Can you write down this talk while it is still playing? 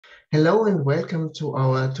Hello and welcome to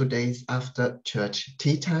our today's after church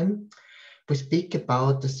tea time. We speak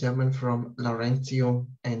about the sermon from Laurencio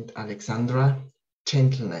and Alexandra,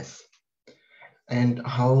 Gentleness, and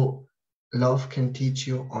how love can teach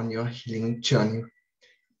you on your healing journey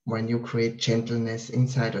when you create gentleness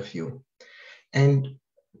inside of you. And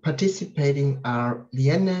participating are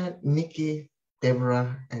Liana, Nikki,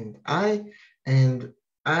 Deborah, and I. And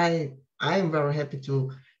I am very happy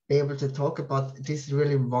to be able to talk about this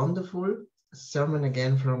really wonderful sermon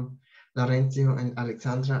again from Laurencio and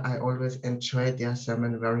Alexandra. I always enjoy their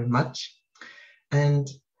sermon very much. And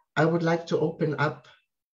I would like to open up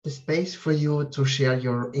the space for you to share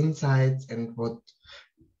your insights and what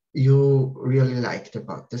you really liked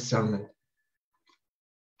about the sermon.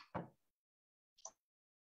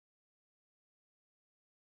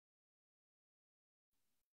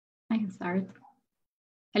 I can start.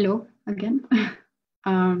 Hello again.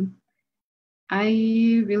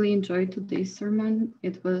 I really enjoyed today's sermon.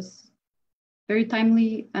 It was very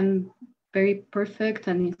timely and very perfect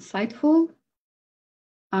and insightful.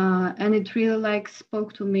 And it really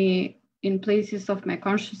spoke to me in places of my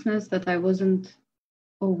consciousness that I wasn't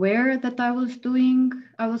aware that I was doing.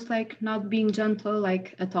 I was not being gentle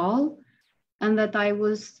at all. And that I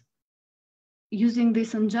was using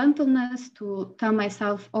this ungentleness to tell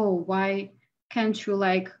myself, oh, why can't you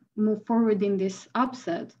move forward in this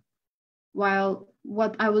upset? While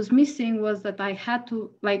what I was missing was that I had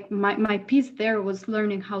to my piece there was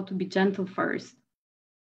learning how to be gentle first,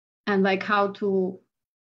 and how to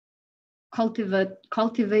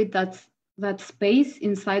cultivate that space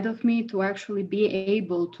inside of me to actually be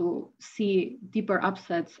able to see deeper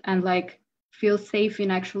upsets and feel safe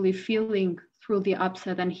in actually feeling through the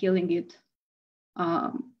upset and healing it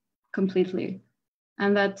completely.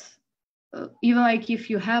 And that even if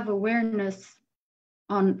you have awareness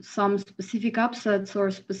on some specific upsets or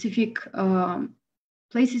specific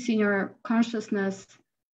places in your consciousness,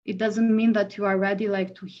 it doesn't mean that you are ready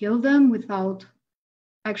to heal them without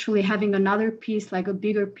actually having another piece, a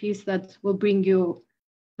bigger piece that will bring you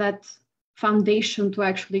that foundation to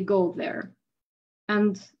actually go there.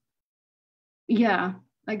 And yeah,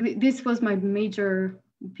 this was my major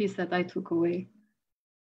piece that I took away.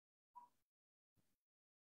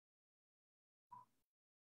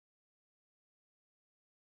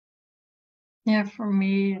 Yeah, for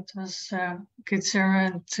me, it was a good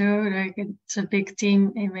sermon too. It's a big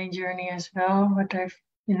theme in my journey as well, what I've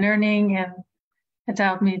been learning, and it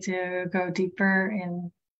helped me to go deeper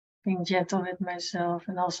in being gentle with myself,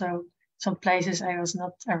 and also some places I was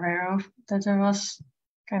not aware of that I was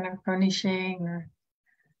kind of punishing. Or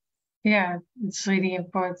yeah, it's really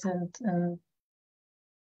important. And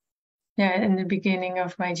yeah, in the beginning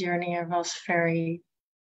of my journey, I was very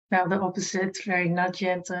the opposite, very not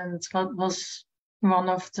gentle. And it's what was one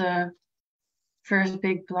of the first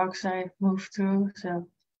big blocks I moved through. So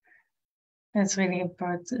that's really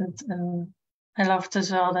important. And I loved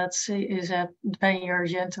as well that when you're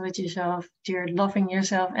gentle with yourself, you're loving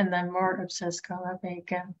yourself, and then more upsets come up,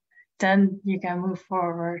 and then you can move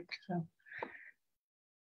forward. So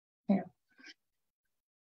yeah.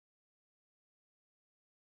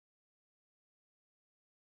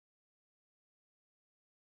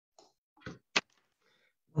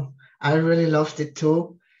 I really loved it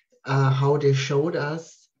too, how they showed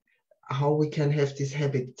us how we can have this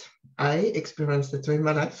habit. I experienced it too in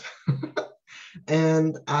my life.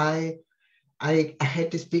 And I had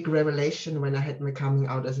this big revelation when I had my coming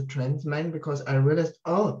out as a trans man, because I realized,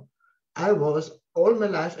 oh, I was all my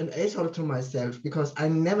life an asshole to myself because I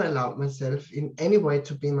never allowed myself in any way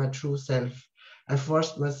to be my true self. I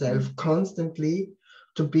forced myself constantly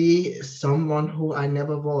to be someone who I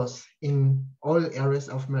never was in all areas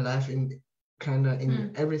of my life, in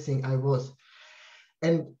everything I was.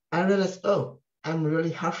 And I realized, oh, I'm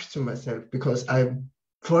really harsh to myself because I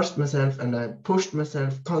forced myself and I pushed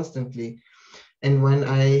myself constantly. And when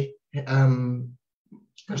I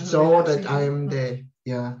saw that I am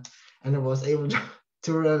and I was able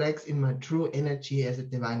to relax in my true energy as a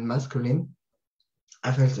divine masculine,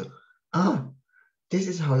 I felt so, this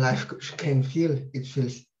is how life can feel. It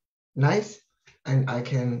feels nice, and I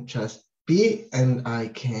can just be, and I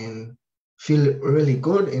can feel really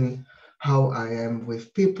good in how I am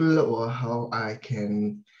with people, or how I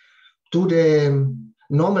can do the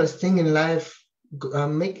normalest thing in life,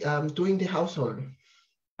 doing the household.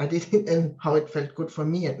 I did it and how it felt good for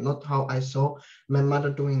me, and not how I saw my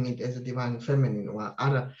mother doing it as a divine feminine or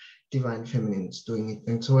other divine feminines doing it.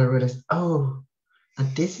 And so I realized, oh,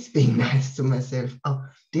 and this is being nice to myself. Oh,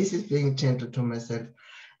 this is being gentle to myself.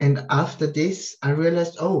 And after this, I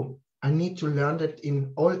realized, oh, I need to learn that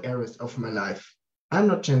in all areas of my life. I'm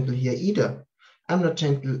not gentle here either. I'm not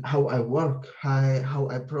gentle how I work, how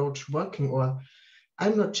I approach working, or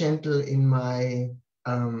I'm not gentle in my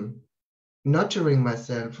nurturing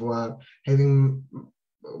myself or having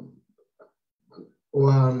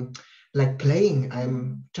or like playing.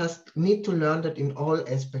 I'm just need to learn that in all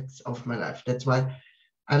aspects of my life. That's why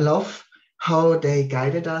I love how they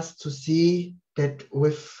guided us to see that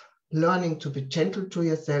with learning to be gentle to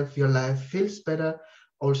yourself, your life feels better.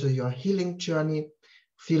 Also, your healing journey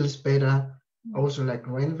feels better. Also, like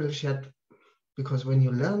Ren will share, because when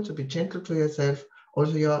you learn to be gentle to yourself,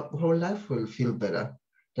 also your whole life will feel better.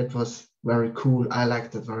 That was very cool. I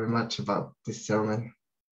liked it very much about this sermon.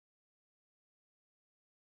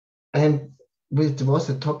 And it was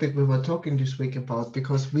a topic we were talking this week about,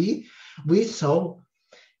 because we saw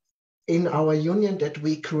in our union that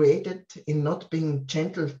we created in not being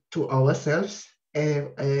gentle to ourselves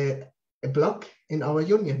a block in our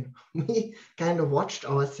union. We kind of watched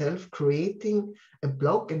ourselves creating a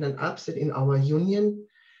block and an upset in our union,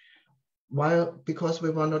 because we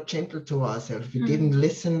were not gentle to ourselves. We didn't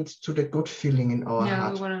listen to the good feeling in our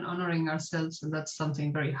heart. We weren't honoring ourselves, and that's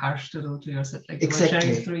something very harsh to do to yourself. Like exactly. You were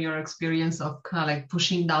sharing through your experience of kind of like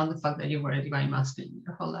pushing down the fact that you were a divine masculine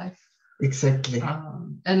your whole life. Exactly.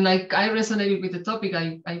 And like I resonated with the topic.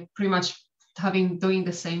 I pretty much doing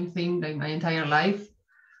the same thing like my entire life,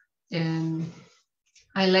 and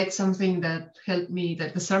I like something that helped me,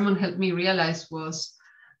 that the sermon helped me realize, was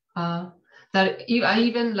that I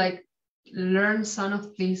even like learned some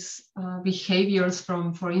of these behaviors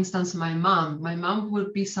from, for instance, my mom. My mom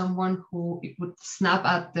would be someone who would snap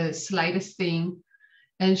at the slightest thing,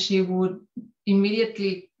 and she would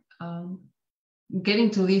immediately get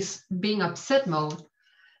into this being upset mode.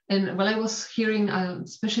 And while I was hearing,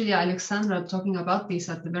 especially Alexandra talking about this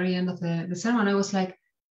at the very end of the sermon, I was like,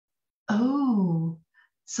 oh,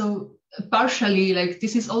 so partially like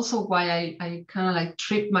this is also why I kind of like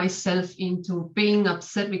trip myself into being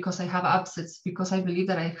upset because I have upsets, because I believe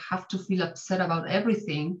that I have to feel upset about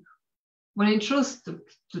everything, when in truth the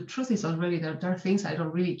truth is already there are things I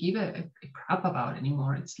don't really give a crap about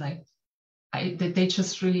anymore. It's like they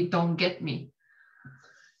just really don't get me,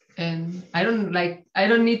 and I don't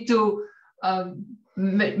need to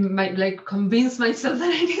like convince myself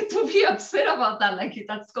that I need to be upset about that. Like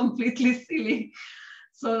that's completely silly.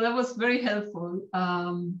 So that was very helpful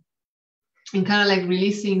in kind of like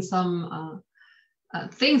releasing some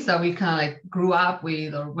things that we kind of like grew up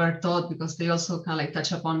with or were taught, because they also kind of like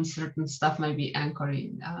touch upon certain stuff, might be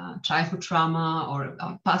anchoring childhood trauma or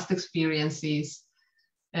past experiences.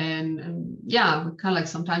 And yeah, we kind of like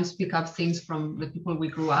sometimes pick up things from the people we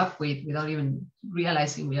grew up with without even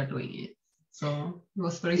realizing we are doing it. So it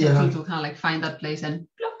was very helpful to kind of like find that place and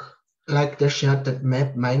block. Like they shared that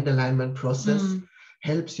MAP mind alignment process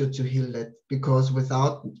helps you to heal that, because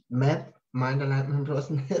without MAP mind alignment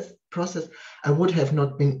process, I would have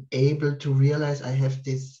not been able to realize I have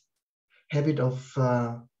this habit of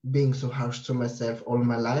being so harsh to myself all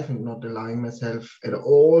my life and not allowing myself at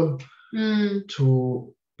all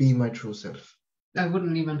to be my true self. I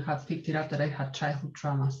wouldn't even have picked it up that I had childhood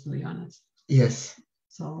traumas, to be honest. Yes.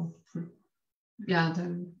 So yeah,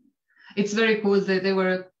 it's very cool that they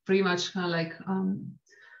were pretty much kind of like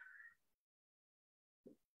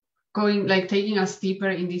going, like taking us deeper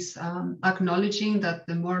in this acknowledging that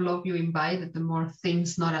the more love you invite, that the more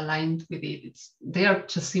things not aligned with it, they are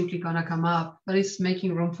just simply gonna come up, but it's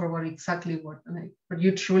making room for what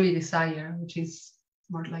you truly desire, which is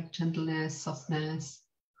more like gentleness, softness,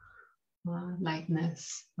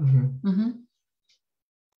 lightness.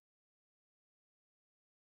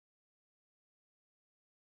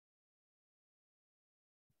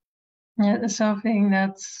 Yeah, something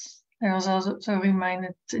that I was also so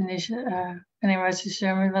reminded in this when I watched the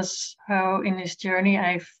sermon was how in this journey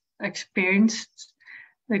I've experienced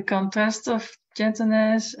the contrast of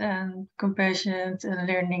gentleness and compassion and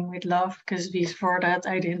learning with love, because before that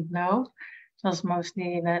I didn't know. It was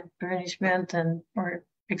mostly that punishment or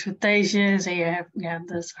expectations, and you have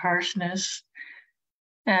this harshness.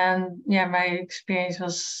 And yeah, my experience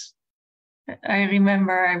was, I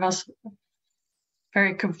remember I was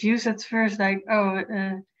very confused at first, like,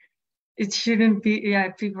 it shouldn't be,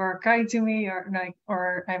 people are kind to me, I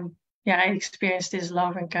experienced this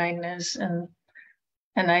love and kindness, and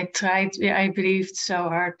I tried, I believed so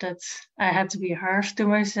hard that I had to be harsh to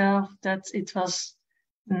myself, that it was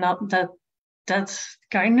not that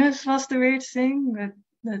kindness was the weird thing, but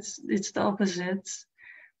it's the opposite.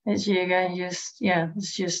 That you can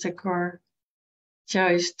it's just a core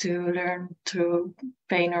choice to learn through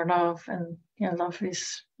pain or love, and love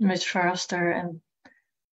is much faster, and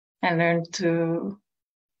learn to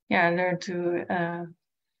learn to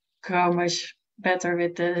grow much better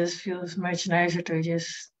with it. It feels much nicer to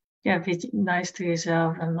just be nice to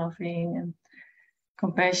yourself and loving and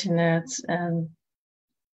compassionate, and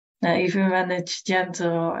even when it's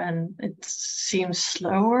gentle and it seems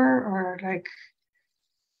slower or like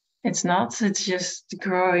it's not, it's just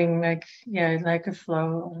growing like a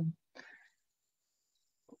flow.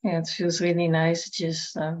 It feels really nice.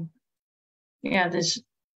 Just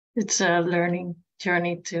it's a learning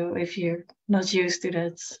journey too if you're not used to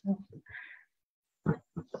that. So.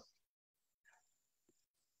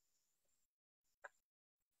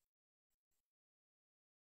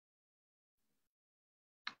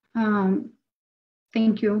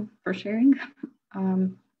 Thank you for sharing.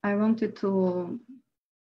 I wanted to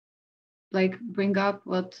bring up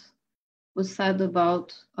what was said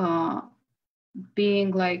about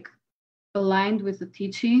being aligned with the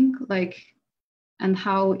teaching, and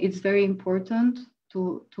how it's very important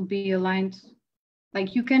to be aligned.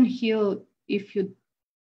 You can heal if you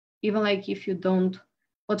don't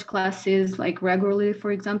watch classes regularly,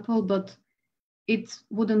 for example, but it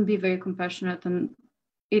wouldn't be very compassionate, and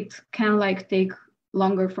it can take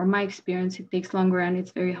longer. From my experience, it takes longer and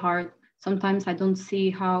it's very hard. Sometimes I don't see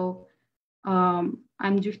how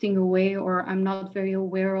I'm drifting away, or I'm not very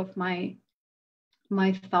aware of my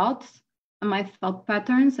thoughts and my thought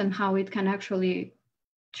patterns, and how it can actually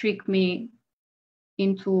trick me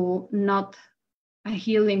into not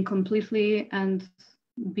healing completely and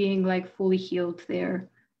being fully healed there.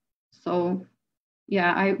 So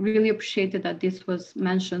yeah, I really appreciated that this was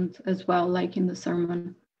mentioned as well, in the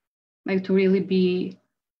sermon, to really be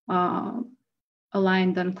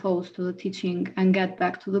aligned and close to the teaching, and get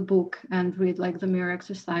back to the book and read the mirror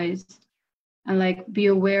exercise, and be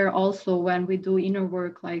aware also when we do inner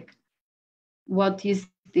work, what is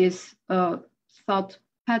this thought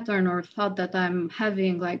pattern or thought that I'm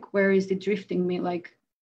having, where is it drifting me,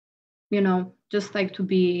 just to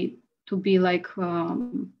be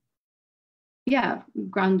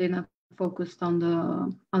grounded and focused on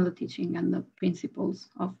the teaching and the principles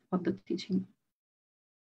of the teaching.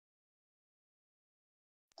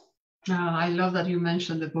 I love that you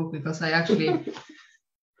mentioned the book, because I had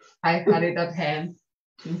it at hand.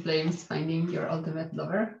 Twin Flames, Finding Your Ultimate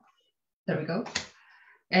Lover. There we go.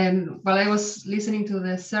 And while I was listening to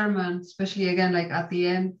the sermon, especially again, at the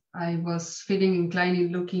end, I was feeling inclined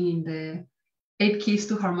in looking in the 8 keys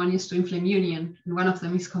to harmonious twin flame union, and one of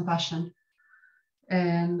them is compassion.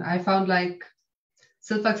 And I found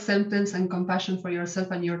self-acceptance and compassion for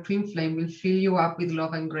yourself and your twin flame will fill you up with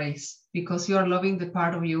love and grace, because you are loving the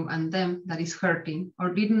part of you and them that is hurting,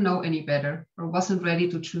 or didn't know any better, or wasn't ready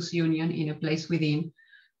to choose union in a place within,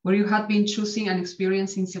 where you had been choosing and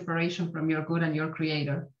experiencing separation from your good and your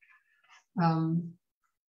creator.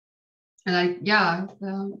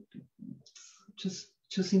 Just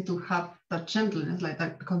choosing to have that gentleness,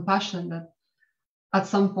 that compassion, that at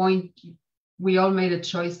some point we all made a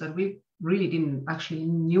choice that we really didn't actually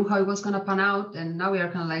knew how it was going to pan out, and now we are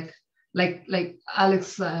kind of like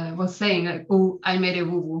Alex was saying, oh, I made a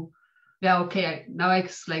woo-woo. Yeah, okay, now I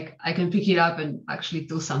can pick it up and actually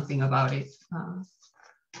do something about it.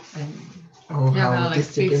 How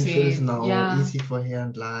discipline feels now, easy for hair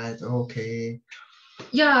and light. Okay.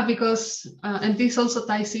 Yeah, because and this also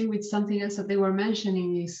ties in with something else that they were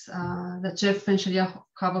mentioning, is that Jeff and Shaleia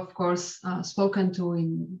have, of course, spoken to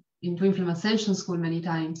in Twin Flame Ascension School many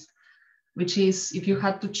times, which is, if you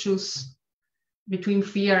had to choose between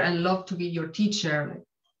fear and love to be your teacher,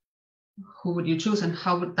 who would you choose, and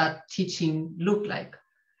how would that teaching look like?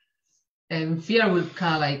 And fear would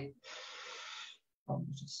kind of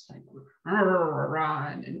just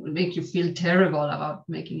and it will make you feel terrible about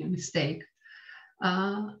making a mistake.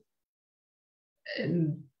 And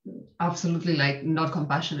absolutely not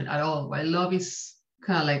compassionate at all. While love is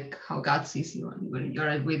kind of how God sees you. And when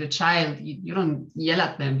you're with a child, you don't yell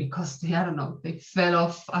at them because they fell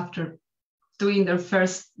off after doing their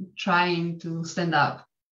first trying to stand up.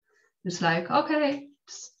 It's okay,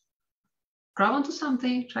 just grab onto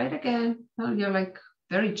something, try it again. You're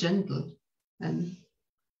very gentle, and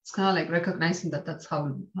it's kind of recognizing that that's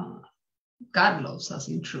how God loves us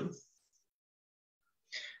in truth.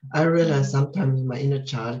 I realize sometimes my inner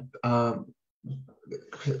child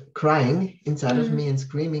crying inside of me and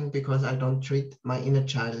screaming because I don't treat my inner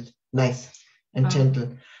child nice and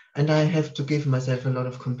gentle. And I have to give myself a lot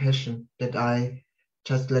of compassion, that I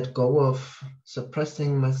just let go of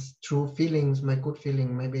suppressing my true feelings, my good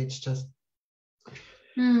feeling. Maybe it's just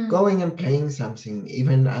going and playing something.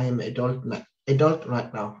 Even I'm adult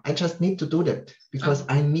right now. I just need to do that because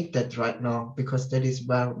I need that right now, because that is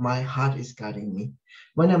where my heart is guiding me.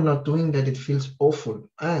 When I'm not doing that, it feels awful.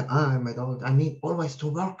 I'm adult. I need always to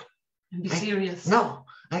work. Be serious. No,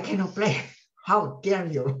 I cannot play. How dare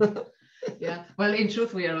you? Yeah. Well, in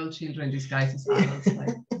truth, we are all children disguised as adults.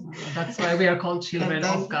 Like, that's why we are called children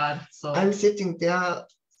of God. So I'm sitting there,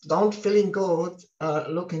 don't feeling good,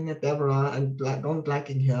 looking at Deborah and don't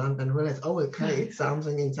liking her, and then realize, oh, okay, it's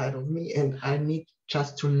something inside of me, and I need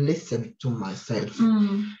just to listen to myself.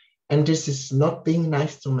 And this is not being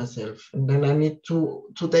nice to myself. And then I need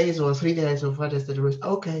 2 days or 3 days or 4 days that was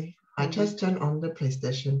okay. I just turn on the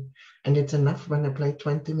PlayStation, and it's enough when I play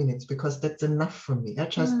 20 minutes, because that's enough for me. I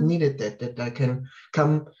just needed that I can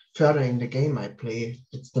come further in the game I play.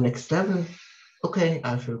 It's the next level. Okay,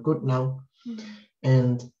 I feel good now.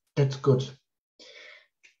 And that's good.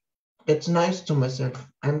 It's nice to myself.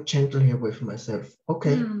 I'm gentle here with myself.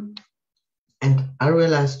 Okay. And I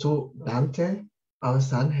realized too, Dante, our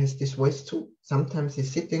son, has this voice too. Sometimes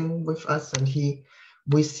he's sitting with us and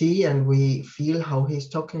we see and we feel how he's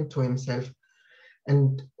talking to himself.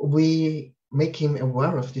 And we make him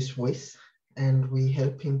aware of this voice, and we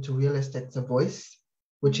help him to realize that's a voice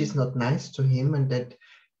which is not nice to him, and that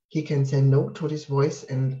he can say no to this voice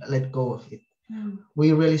and let go of it.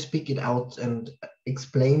 We really speak it out and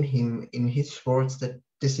explain him in his words that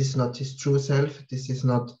this is not his true self, this is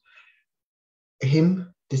not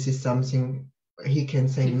him, this is something he can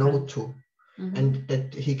say no to. And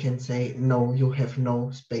that he can say, no, you have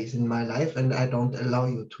no space in my life, and I don't allow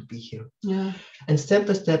you to be here. And step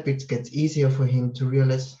by step, it gets easier for him to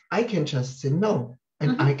realize, I can just say no,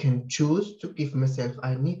 and I can choose to give myself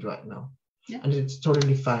I need right now. And it's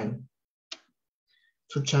totally fine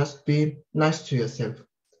to just be nice to yourself.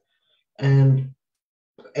 And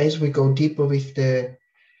as we go deeper with the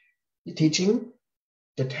teaching,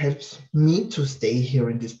 that helps me to stay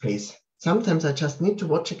here in this place. Sometimes I just need to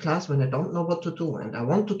watch a class when I don't know what to do, and I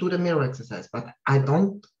want to do the mirror exercise, but I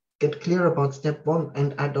don't get clear about step 1,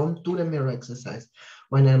 and I don't do the mirror exercise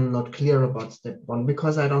when I'm not clear about step 1,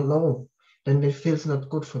 because I don't know. Then it feels not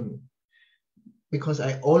good for me. Because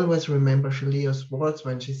I always remember Shaleia's words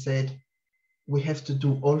when she said, we have to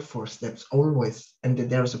do all 4 steps always, and that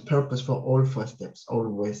there is a purpose for all 4 steps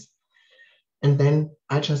always. And then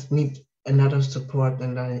I just need another support,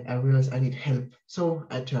 and I realize I need help. So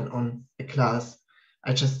I turn on a class.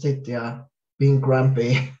 I just sit there being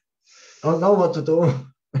grumpy. Don't know what to do.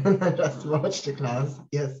 And I just watch the class.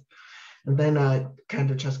 Yes. And then I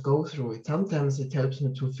kind of just go through it. Sometimes it helps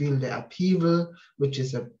me to feel the upheaval, which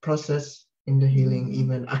is a process in the healing.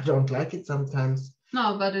 Even I don't like it sometimes.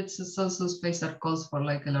 No, but it's also a space that calls for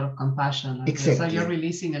like a lot of compassion. Exactly. So you're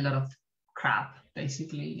releasing a lot of crap,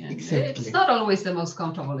 basically. And exactly. It's not always the most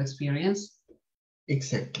comfortable experience.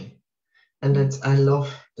 Exactly. And that's, I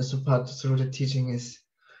love the support through the teaching is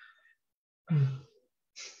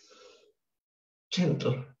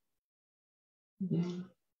gentle.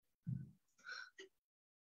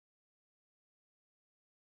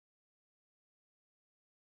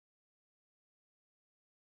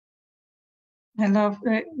 I love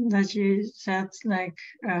that you said like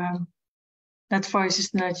that voice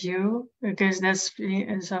is not you, because that's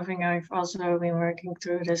something I've also been working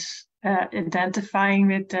through, this identifying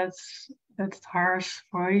with that harsh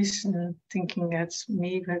voice and thinking that's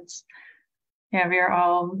me. But yeah, we're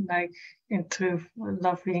all like in truth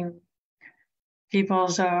loving people,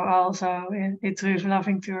 so also in truth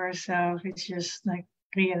loving to ourselves. It's just like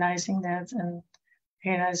realizing that and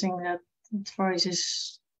realizing that voice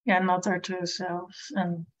is not our true selves,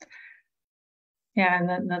 and and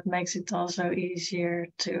that makes it also easier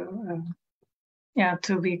to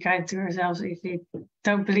be kind to ourselves if we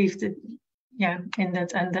don't believe that in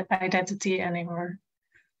that and the identity anymore.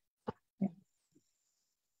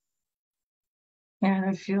 And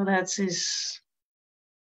I feel that's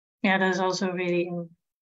also really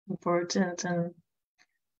important.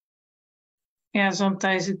 And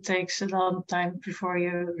sometimes it takes a long time before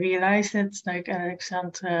you realize it, like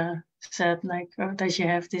Alexandra said, like that you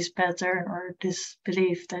have this pattern or this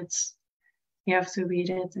belief that you have to be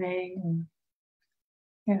that way.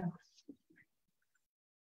 And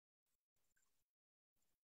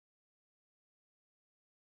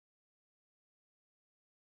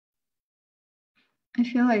I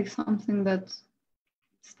feel like something that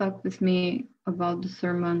stuck with me about the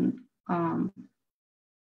sermon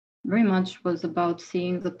very much was about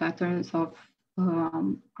seeing the patterns of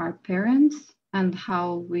our parents and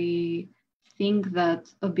how we think that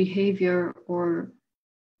a behavior or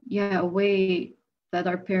a way that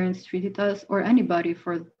our parents treated us, or anybody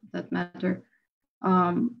for that matter,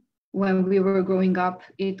 when we were growing up,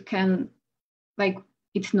 it can like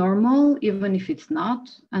it's normal, even if it's not,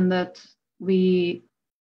 and that we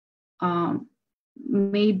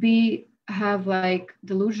maybe have like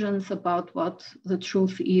delusions about what the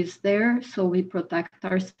truth is there, so we protect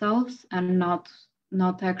ourselves and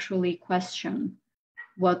not actually question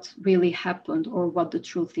what really happened or what the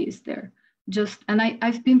truth is there. And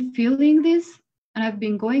I've been feeling this, and I've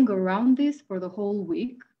been going around this for the whole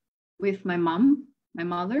week with my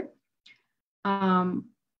mother.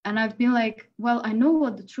 And I've been like, well, I know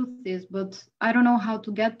what the truth is, but I don't know how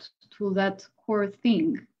to get to that core thing.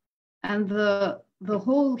 And the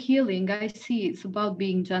whole healing I see, it's about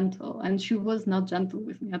being gentle, and she was not gentle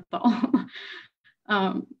with me at all.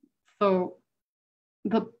 So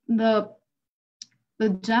the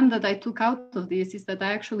gem that I took out of this is that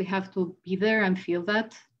I actually have to be there and feel that,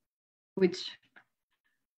 which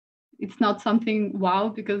it's not something wow,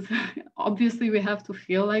 because obviously we have to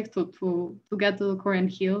feel like to get to the core and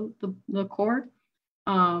heal the core.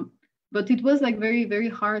 But it was like very, very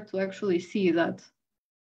hard to actually see that,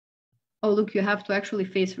 oh, look, you have to actually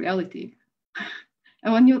face reality.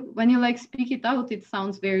 And when you like speak it out, it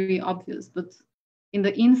sounds very obvious, but in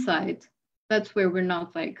the inside, that's where we're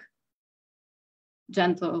not like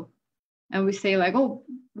gentle. And we say like, oh,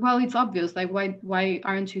 well, it's obvious. Like, why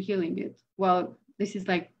aren't you healing it? Well, this is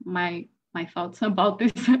like my thoughts about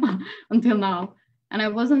this until now. And I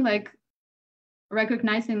wasn't like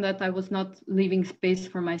recognizing that I was not leaving space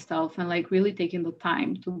for myself and like really taking the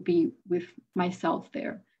time to be with myself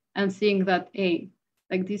there and seeing that, hey,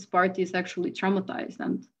 like this part is actually traumatized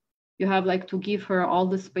and you have like to give her all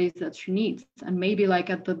the space that she needs. And maybe like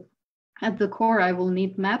at the core, I will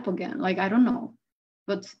need map again. Like, I don't know,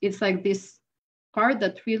 but it's like this part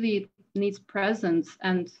that really needs presence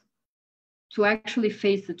and to actually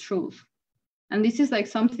face the truth. And this is like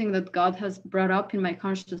something that God has brought up in my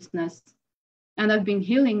consciousness. And I've been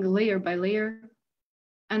healing layer by layer.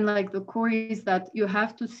 And like the core is that you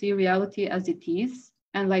have to see reality as it is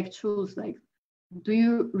and like choose, like, do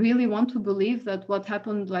you really want to believe that what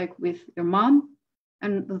happened like with your mom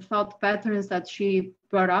and the thought patterns that she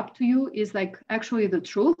brought up to you is like actually the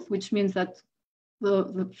truth, which means that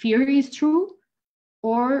the theory is true?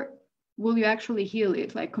 Or will you actually heal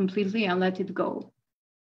it like completely and let it go?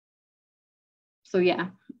 So yeah,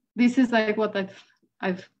 this is like what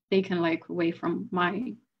I've taken like away from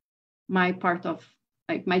my part of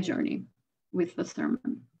like my journey with the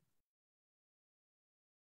sermon.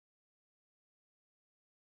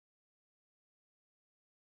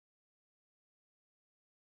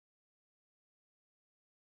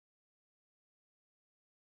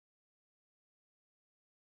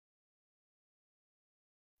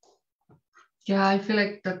 Yeah, I feel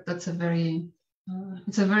like that's a very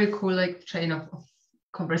it's a very cool like train of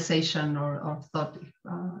conversation or thought,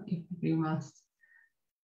 if we must,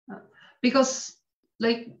 because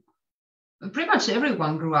like pretty much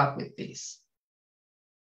everyone grew up with this.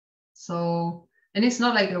 So, and it's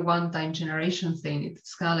not like a one-time generation thing.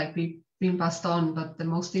 It's kind of like being passed on. But the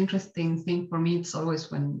most interesting thing for me, it's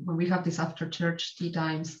always when we have these after church tea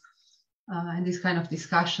times and these kind of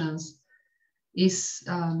discussions, is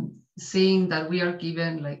seeing that we are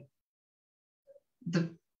given like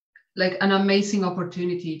an amazing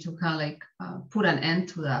opportunity to kind of like put an end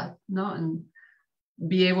to that, no, and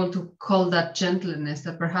be able to call that gentleness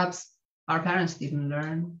that perhaps our parents didn't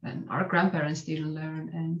learn and our grandparents didn't learn,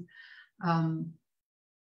 and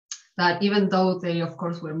that even though they of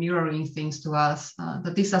course were mirroring things to us,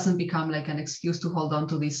 that this doesn't become like an excuse to hold on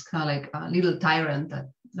to this kind of like little tyrant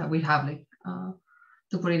that we have, like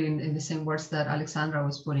to put it in the same words that Alexandra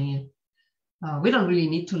was putting it. We don't really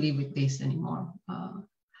need to live with this anymore.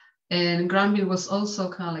 And Granville was also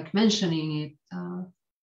kind of like mentioning it,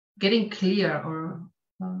 getting clear, or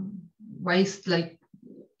why is like,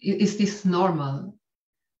 is this normal?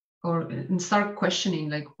 Or and start questioning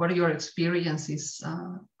like what your experiences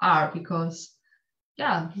are, because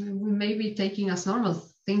yeah, we may be taking as normal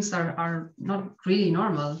things are not really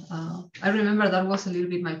normal. I remember that was a little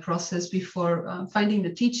bit my process before finding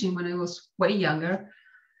the teaching when I was way younger.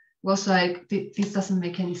 Was like, this doesn't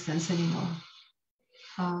make any sense anymore.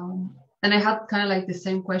 And I had kind of like the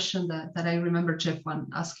same question that I remember Jeff one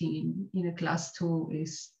asking in a class too,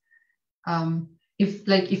 is if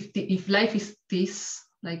life is this,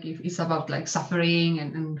 like if it's about like suffering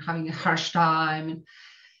and having a harsh time, and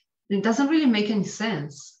it doesn't really make any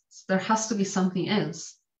sense. There has to be something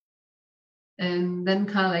else. And then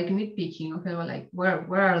kind of like nitpicking, okay, well, like where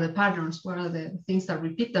are the patterns? Where are the things that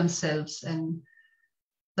repeat themselves and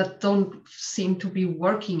that don't seem to be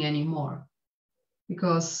working anymore?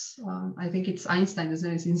 Because I think it's Einstein, isn't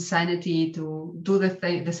it? It's insanity to do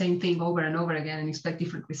the same thing over and over again and expect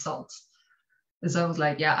different results. And so I was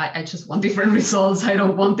like, yeah, I just want different results. I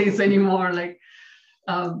don't want this anymore. Like,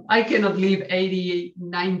 I cannot live 80,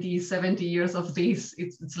 90, 70 years of this.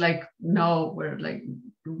 It's like, no, where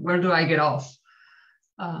do I get off?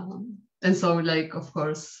 And so, like, of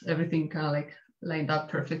course, everything kind of like lined up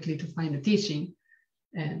perfectly to find the teaching,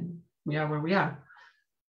 and we are where we are.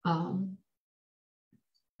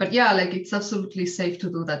 But yeah, like, it's absolutely safe to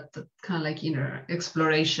do that kind of like inner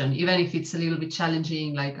exploration, even if it's a little bit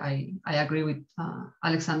challenging. Like, I agree with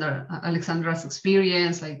Alexandra's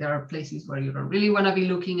experience. Like, there are places where you don't really want to be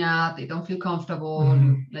looking at, they don't feel comfortable,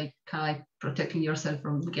 you like kind of like protecting yourself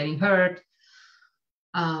from getting hurt.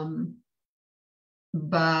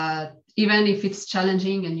 But even if it's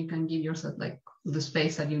challenging and you can give yourself like the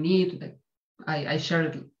space that you need, like I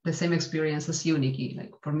shared the same experience as you, Nikki.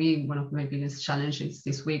 Like, for me, one of my biggest challenges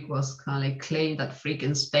this week was kind of like claim that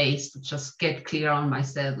freaking space to just get clear on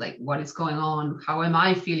myself, like, what is going on? How am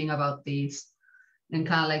I feeling about this? And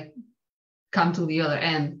kind of like come to the other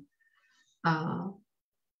end.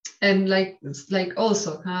 And like, it's like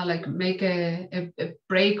also kind of like make a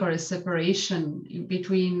break or a separation in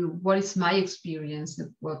between what is my experience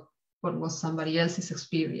and what was somebody else's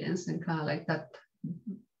experience, and kind of like that,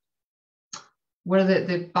 where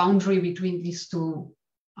the boundary between these two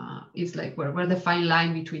is, like where the fine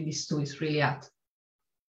line between these two is really at.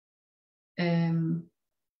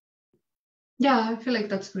 Yeah, I feel like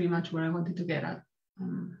that's pretty much where I wanted to get at.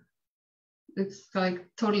 It's like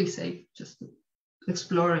totally safe just to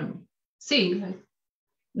explore and see, like,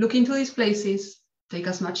 look into these places, take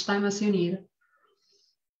as much time as you need,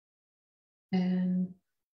 and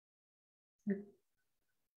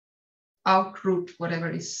uproot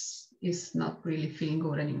whatever is not really feeling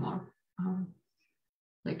good anymore.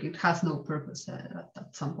 Like, it has no purpose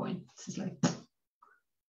at some point. It's like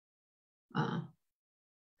kind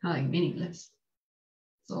of like meaningless.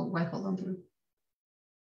 So why hold on to it?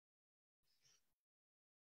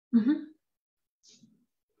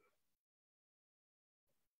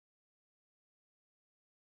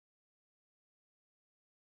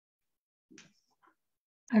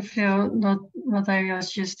 I feel not what I was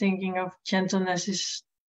just thinking of. Gentleness is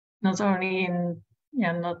not only in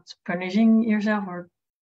not punishing yourself or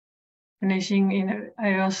punishing in.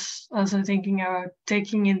 I was also thinking about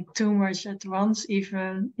taking in too much at once,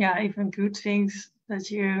 even good things that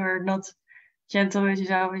you are not gentle with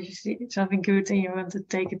yourself. If you see something good and you want to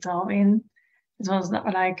take it all in, it was not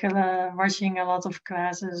like watching a lot of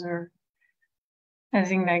classes or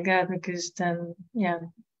anything like that, because then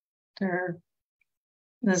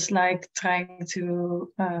that's like trying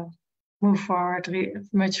to move forward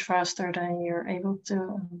much faster than you're able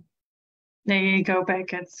to. Then you go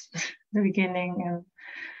back at the beginning,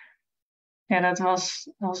 and that was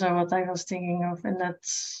also what I was thinking of, and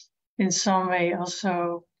that's in some way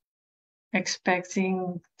also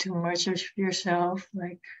expecting too much of yourself.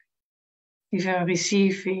 Like, even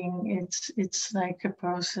receiving, it's like a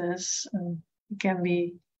process, and you can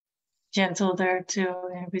be gentle there too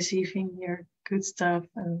in receiving your good stuff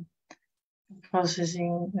and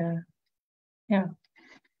processing.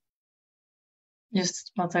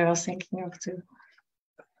 Just what I was thinking of too.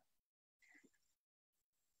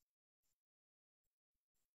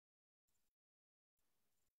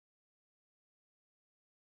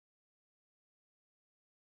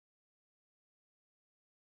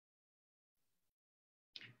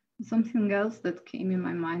 Something else that came in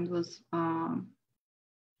my mind was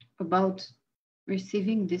about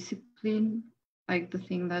receiving discipline, like the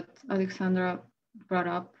thing that Alexandra brought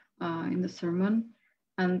up in the sermon.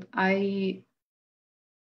 And I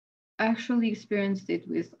actually experienced it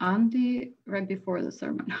with Andy right before the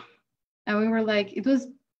sermon. And we were like, it was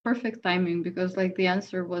perfect timing, because like the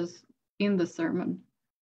answer was in the sermon.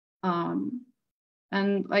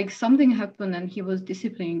 And like something happened and he was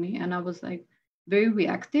disciplining me, and I was like very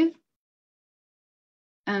reactive.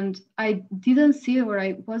 And I didn't see it, or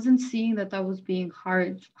I wasn't seeing that I was being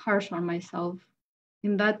harsh on myself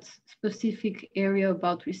in that specific area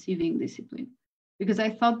about receiving discipline, because I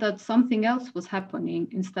thought that something else was happening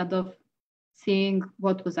instead of seeing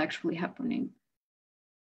what was actually happening.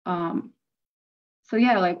 So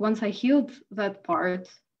yeah, like once I healed that part,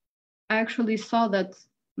 I actually saw that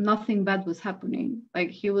nothing bad was happening.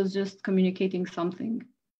 Like, he was just communicating something.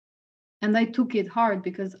 And I took it hard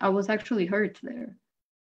because I was actually hurt there.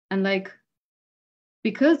 And like,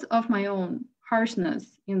 because of my own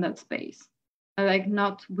harshness in that space, I like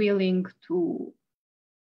not willing to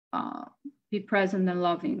be present and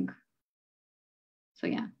loving. So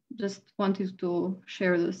yeah, just wanted to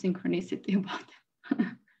share the synchronicity about it.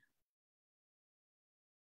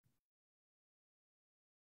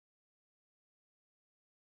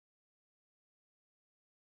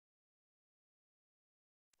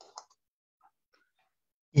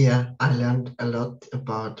 Yeah, I learned a lot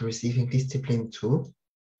about receiving discipline too.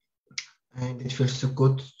 And it feels so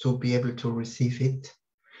good to be able to receive it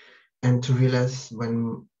and to realize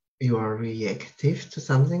when you are reactive to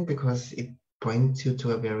something, because it points you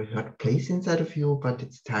to a very hurt place inside of you, but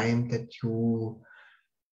it's time that you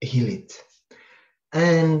heal it.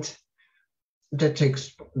 And that's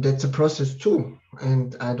a process too.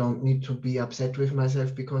 And I don't need to be upset with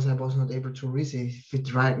myself because I was not able to receive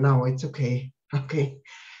it right now. It's okay. Okay.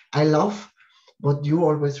 I love what you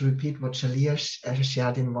always repeat, what Shaleia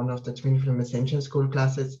shared in one of the Twin Flame Ascension School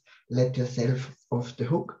classes: let yourself off the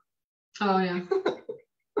hook. Oh yeah.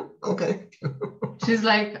 Okay. She's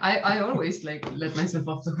like, I always like let myself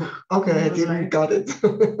off the hook. Okay, I didn't like... got it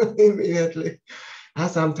immediately. I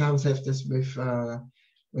sometimes have this with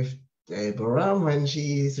Deborah when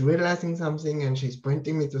she's realizing something and she's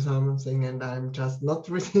pointing me to something and I'm just not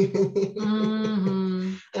receiving it.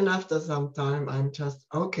 Mm-hmm. And after some time, I'm just,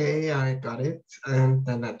 okay, I got it. And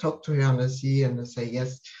then I talk to her and I see and I say,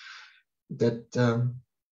 yes, that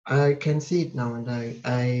I can see it now. And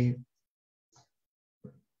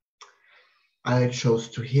I chose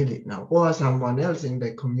to heal it now. Or someone else in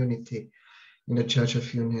the community, in the Church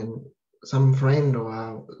of Union, some friend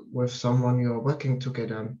or with someone you're working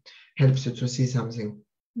together helps you to see something.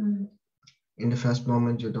 Mm. In the first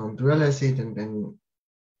moment, you don't realize it, and then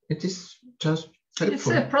it is just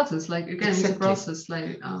helpful. It's a process, like again, exactly. It's a process.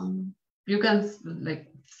 Like you can like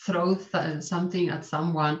throw something at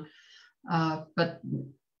someone, but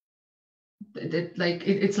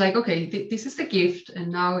it's like, okay, this is the gift,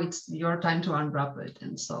 and now it's your time to unwrap it,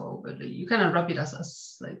 and so you can unwrap it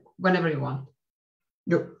as like whenever you want.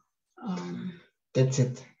 Yep. That's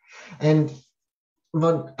it. And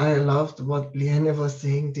what I loved what Liane was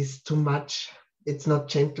saying, this too much. It's not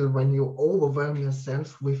gentle when you overwhelm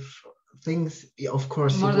yourself with things. Of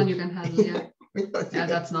course, more than you can handle. Yeah, yeah,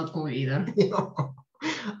 that's not cool either. Yeah.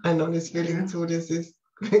 I know this feeling too. This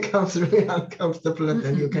becomes really uncomfortable, and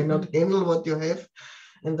then you cannot handle what you have,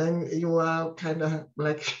 and then you are kind of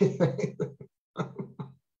like.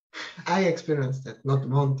 I experienced that not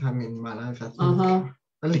one time in my life. I think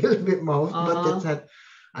a little bit more, but that's it.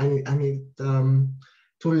 I need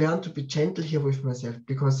to learn to be gentle here with myself,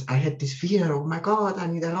 because I had this fear. Oh my God, I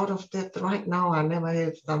need a lot of that right now. I never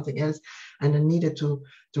had something else, and I needed to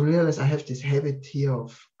realize I have this habit here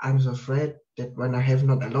of I'm so afraid that when I have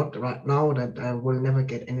not a lot right now, that I will never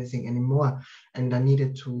get anything anymore, and I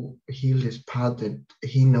needed to heal this part that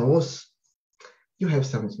he knows. You have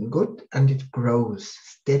something good and it grows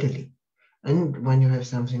steadily. And when you have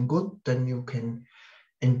something good, then you can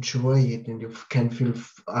enjoy it and you can feel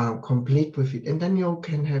complete with it. And then you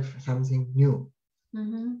can have something new.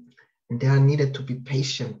 Mm-hmm. And there I needed to be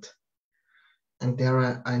patient. And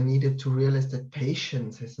there I needed to realize that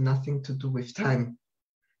patience has nothing to do with time.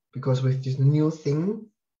 Because with this new thing,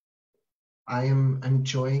 I am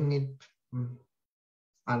enjoying it,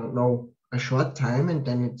 I don't know, a short time, and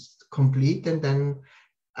then it's complete, and then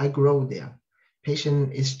I grow there.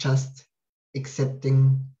 Patience is just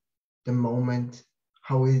accepting the moment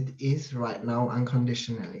how it is right now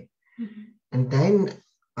unconditionally. Mm-hmm. And then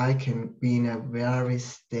I can be in a very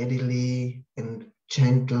steadily and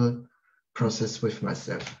gentle process with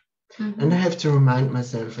myself. Mm-hmm. And I have to remind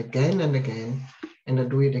myself again and again, and I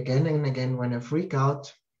do it again and again when I freak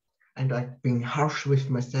out and I'm being harsh with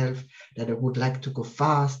myself, that I would like to go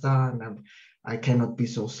faster and I cannot be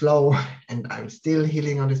so slow and I'm still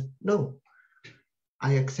healing on this. No,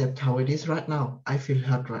 I accept how it is right now. I feel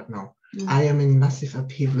hurt right now. Mm-hmm. I am in massive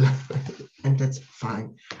upheaval and that's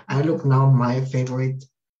fine. I look now my favorite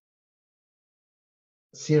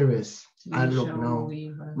series. I look now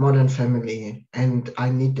Modern Family, and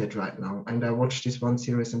I need that right now. And I watch this one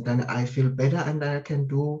series and then I feel better and I can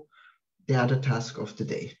do the other task of the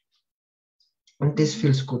day. And this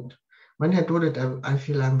feels good. When I do that, I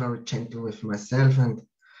feel I'm very gentle with myself and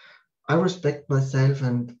I respect myself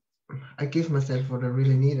and I give myself what I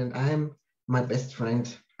really need. And I am my best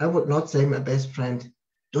friend. I would not say my best friend,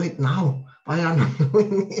 do it now. Why are you not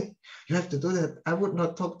doing it? You have to do that. I would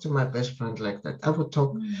not talk to my best friend like that. I would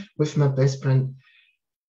talk with my best friend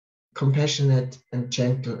compassionate and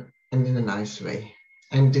gentle and in a nice way.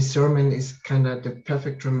 And this sermon is kind of the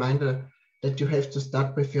perfect reminder that you have to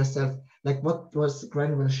start with yourself. Like what was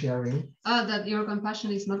Granville sharing? That your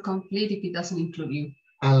compassion is not complete if it doesn't include you.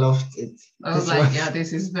 I loved it. I was like, yeah,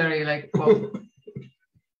 this is very like, whoa.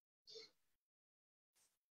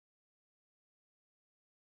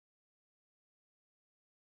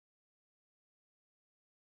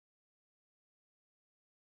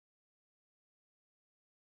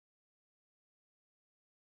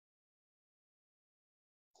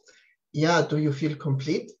 yeah, do you feel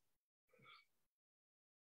complete?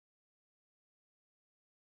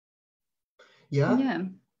 Yeah,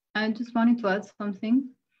 I just wanted to add something.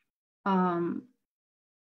 I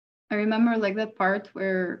remember like that part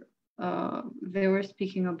where they were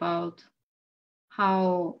speaking about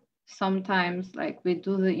how sometimes like we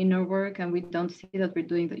do the inner work and we don't see that we're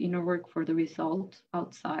doing the inner work for the result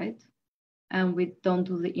outside, and we don't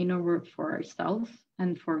do the inner work for ourselves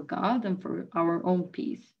and for God and for our own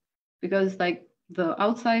peace, because like the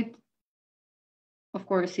outside, of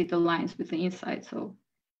course, it aligns with the inside. So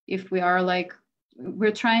if we are like,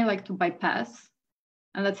 we're trying like to bypass,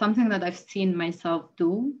 and that's something that I've seen myself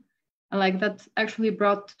do, and like that actually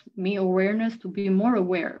brought me awareness to be more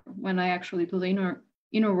aware when I actually do the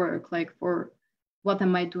inner work, like for what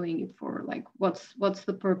am I doing it for, like what's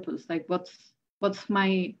the purpose, like what's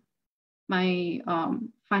my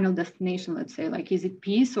final destination, let's say, like is it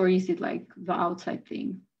peace or is it like the outside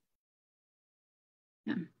thing?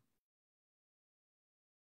 Yeah.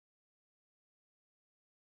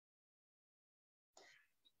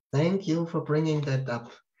 Thank you for bringing that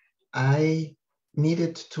up. I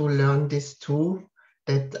needed to learn this too,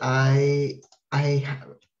 that I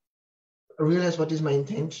realize what is my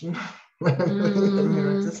intention when I'm doing the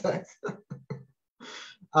mirror exercise.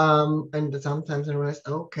 And sometimes I realize,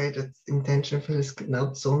 okay, that intention feels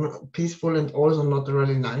not so peaceful and also not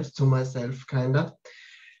really nice to myself, kind of.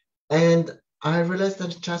 And I realized I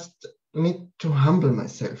just need to humble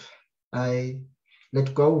myself. I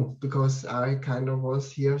let go because I kind of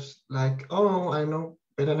was here like, oh, I know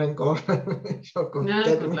better than God. Yeah,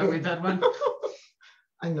 good luck with that one.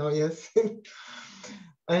 I know, yes.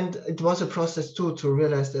 And it was a process too to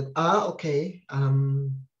realize that, okay,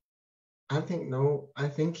 I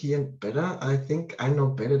think here better. I think I know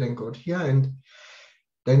better than God here. And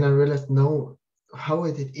then I realized, no, how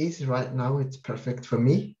it is right now, it's perfect for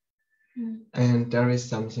me. And there is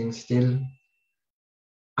something still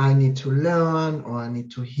I need to learn or I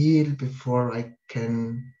need to heal before I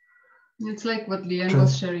can. It's like what Leanne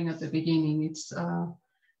was sharing at the beginning. It's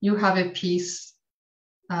you have a piece,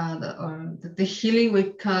 the healing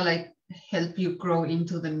will kind of like help you grow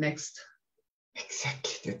into the next.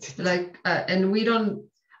 Exactly. That's it. Like, and we don't.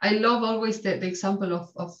 I love always the example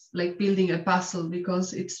of like building a puzzle,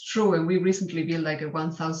 because it's true. And we recently built like a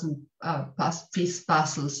 1,000 piece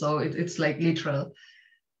puzzle, so it's like literal.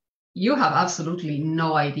 You have absolutely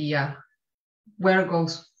no idea where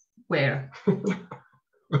goes where.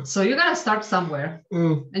 So you gotta start somewhere,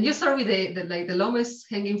 and you start with the lowest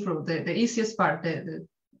hanging fruit, the easiest part, the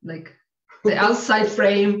outside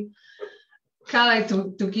frame, kind of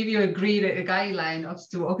like to give you a guideline of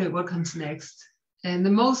to okay, what comes next. And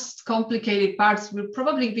the most complicated parts will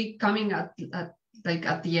probably be coming at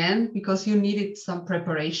the end, because you needed some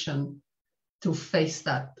preparation to face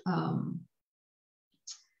that.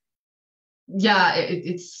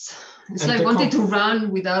 It's like wanting to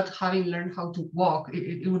run without having learned how to walk.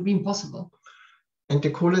 It would be impossible. And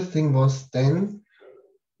the coolest thing was then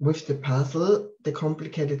with the puzzle, the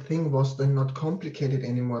complicated thing was then not complicated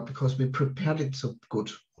anymore because we prepared it so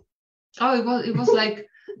good. Oh, it was like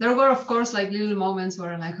there were of course like little moments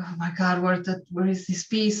where like, oh my God, where is this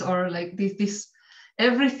piece, or like this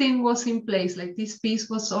everything was in place, like this piece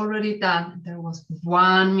was already done. There was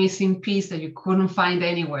one missing piece that you couldn't find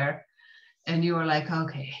anywhere. And you were like,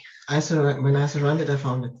 okay. When I surrounded, I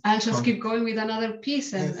found it. I'll just keep going with another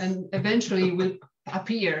piece, and eventually it will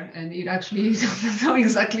appear. And it actually doesn't know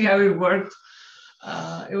exactly how it worked.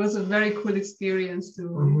 It was a very cool experience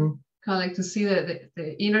to kind of like to see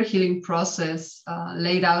the inner healing process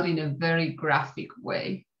laid out in a very graphic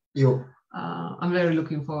way. Yeah. I'm very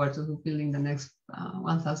looking forward to building the next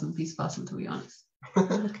 1,000 piece puzzle, to be honest.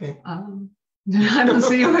 Okay. I don't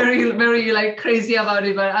see you very like crazy about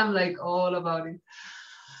it, but I'm like all about it.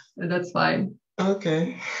 And that's fine.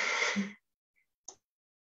 Okay.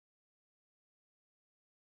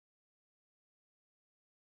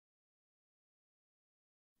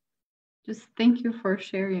 Just thank you for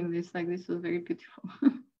sharing this. Like, this was very beautiful.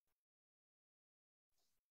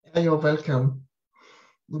 You're welcome.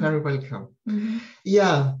 Very welcome.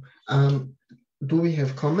 Yeah. Do we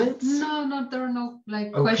have comments? No, there are no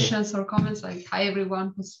like questions or comments. Like, hi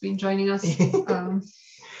everyone who's been joining us.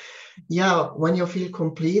 Yeah, when you feel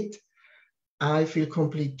complete, I feel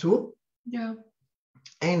complete too. Yeah.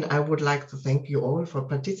 And I would like to thank you all for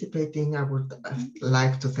participating. I would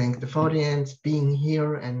like to thank the audience being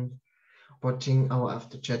here and watching our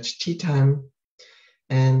after church tea time.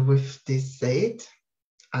 And with this said,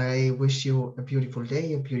 I wish you a beautiful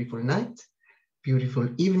day, a beautiful night, beautiful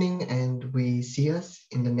evening, and we see us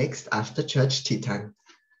in the next after church tea time.